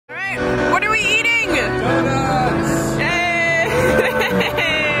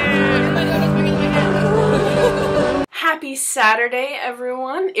Saturday,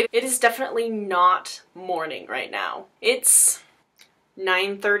 everyone. It is definitely not morning right now. It's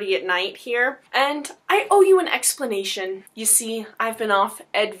 9:30 at night here, and I owe you an explanation. You see, I've been off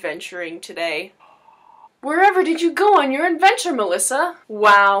adventuring today. Wherever did you go on your adventure, Melissa?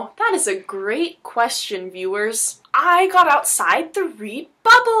 Wow, that is a great question, viewers. I got outside the Reed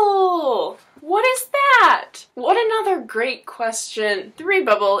bubble! What is that? What another great question. The Reed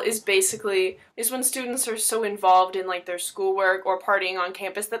bubble is when students are so involved in like their schoolwork or partying on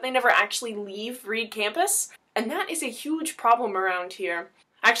campus that they never actually leave Reed campus. And that is a huge problem around here.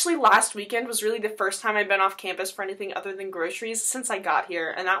 Actually, last weekend was really the first time I've been off campus for anything other than groceries since I got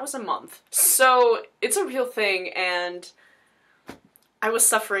here, and that was a month. So it's a real thing, and I was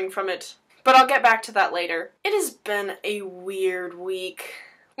suffering from it. But I'll get back to that later. It has been a weird week.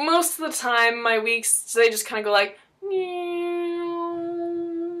 Most of the time, my weeks, they just kind of go like,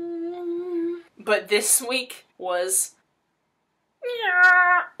 but this week was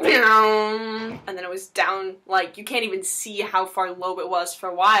and then it was down, like, you can't even see how far low it was for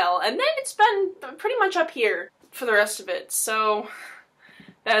a while, and then it's been pretty much up here for the rest of it, so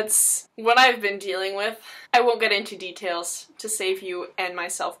that's what I've been dealing with. I won't get into details to save you and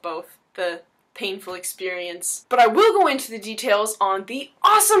myself both the painful experience, but I will go into the details on the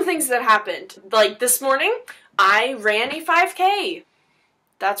awesome things that happened. Like this morning, I ran a 5K.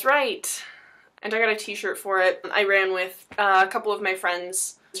 That's right. And I got a t-shirt for it. I ran with a couple of my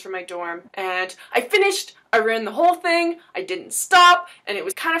friends from my dorm, and I finished. I ran the whole thing. I didn't stop, and it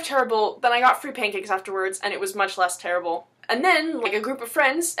was kind of terrible. Then I got free pancakes afterwards, and it was much less terrible. And then, like, a group of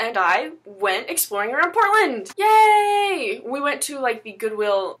friends and I went exploring around Portland. Yay! We went to, like, the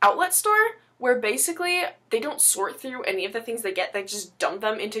Goodwill outlet store, where basically they don't sort through any of the things they get. They just dump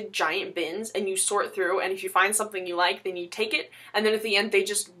them into giant bins and you sort through, and if you find something you like, then you take it, and then at the end they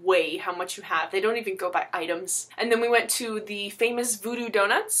just weigh how much you have. They don't even go by items. And then we went to the famous Voodoo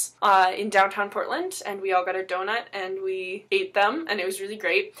Donuts in downtown Portland, and we all got a donut and we ate them, and it was really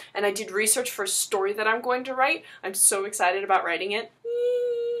great. And I did research for a story that I'm going to write. I'm so excited about writing it.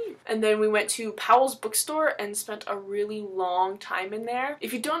 And then we went to Powell's bookstore and spent a really long time in there.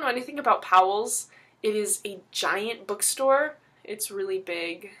 If you don't know anything about Powell's, it is a giant bookstore. It's really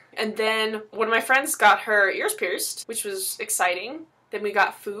big. And then one of my friends got her ears pierced, which was exciting. Then we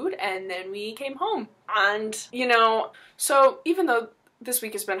got food, and then we came home. And, you know, so even though this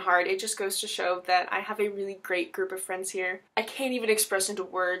week has been hard, it just goes to show that I have a really great group of friends here. I can't even express into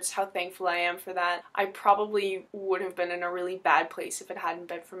words how thankful I am for that. I probably would have been in a really bad place if it hadn't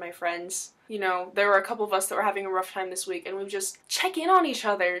been for my friends. You know, there were a couple of us that were having a rough time this week, and we just check in on each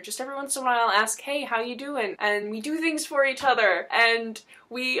other. Just every once in a while ask, hey, how you doing? And we do things for each other. And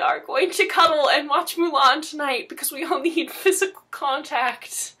we are going to cuddle and watch Mulan tonight because we all need physical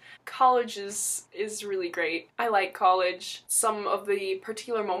contact. College is really great. I like college. Some of the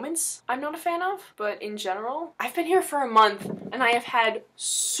particular moments I'm not a fan of, but in general, I've been here for a month and I have had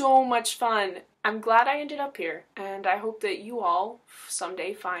so much fun. I'm glad I ended up here, and I hope that you all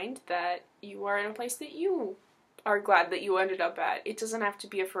someday find that you are in a place that you are glad that you ended up at. It doesn't have to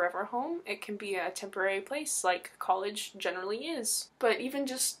be a forever home. It can be a temporary place like college generally is. But even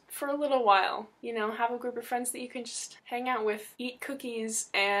just for a little while, you know, have a group of friends that you can just hang out with, eat cookies,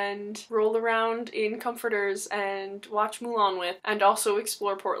 and roll around in comforters and watch Mulan with, and also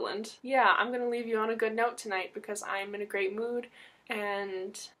explore Portland. Yeah, I'm gonna leave you on a good note tonight because I'm in a great mood,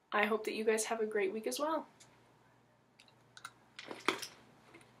 and I hope that you guys have a great week as well.